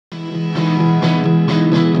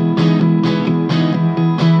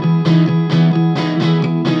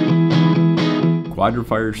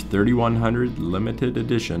Quadra-Fire's 3100 limited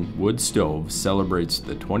edition wood stove celebrates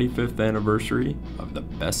the 25th anniversary of the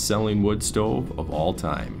best-selling wood stove of all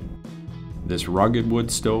time. This rugged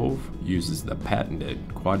wood stove uses the patented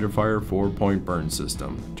Quadra-Fire 4-point burn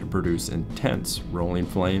system to produce intense rolling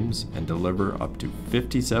flames and deliver up to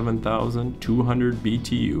 57,200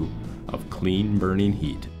 BTU of clean burning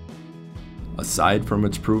heat. Aside from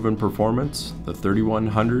its proven performance, the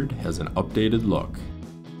 3100 has an updated look.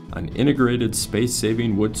 An integrated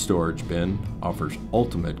space-saving wood storage bin offers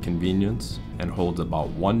ultimate convenience and holds about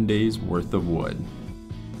 1 day's worth of wood.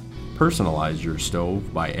 Personalize your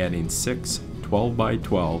stove by adding 6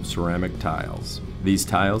 12x12 ceramic tiles. These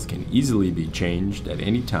tiles can easily be changed at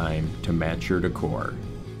any time to match your decor.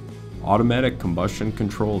 Automatic combustion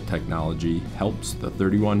control technology helps the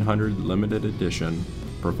 3100 limited edition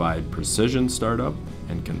provide precision startup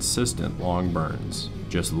and consistent long burns.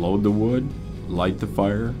 Just load the wood, light the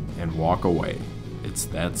fire, and walk away. It's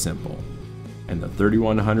that simple. And the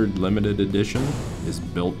 3100 limited edition is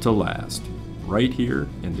built to last, right here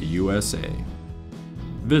in the USA.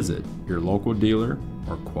 Visit your local dealer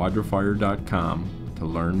or quadrafire.com to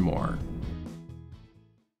learn more.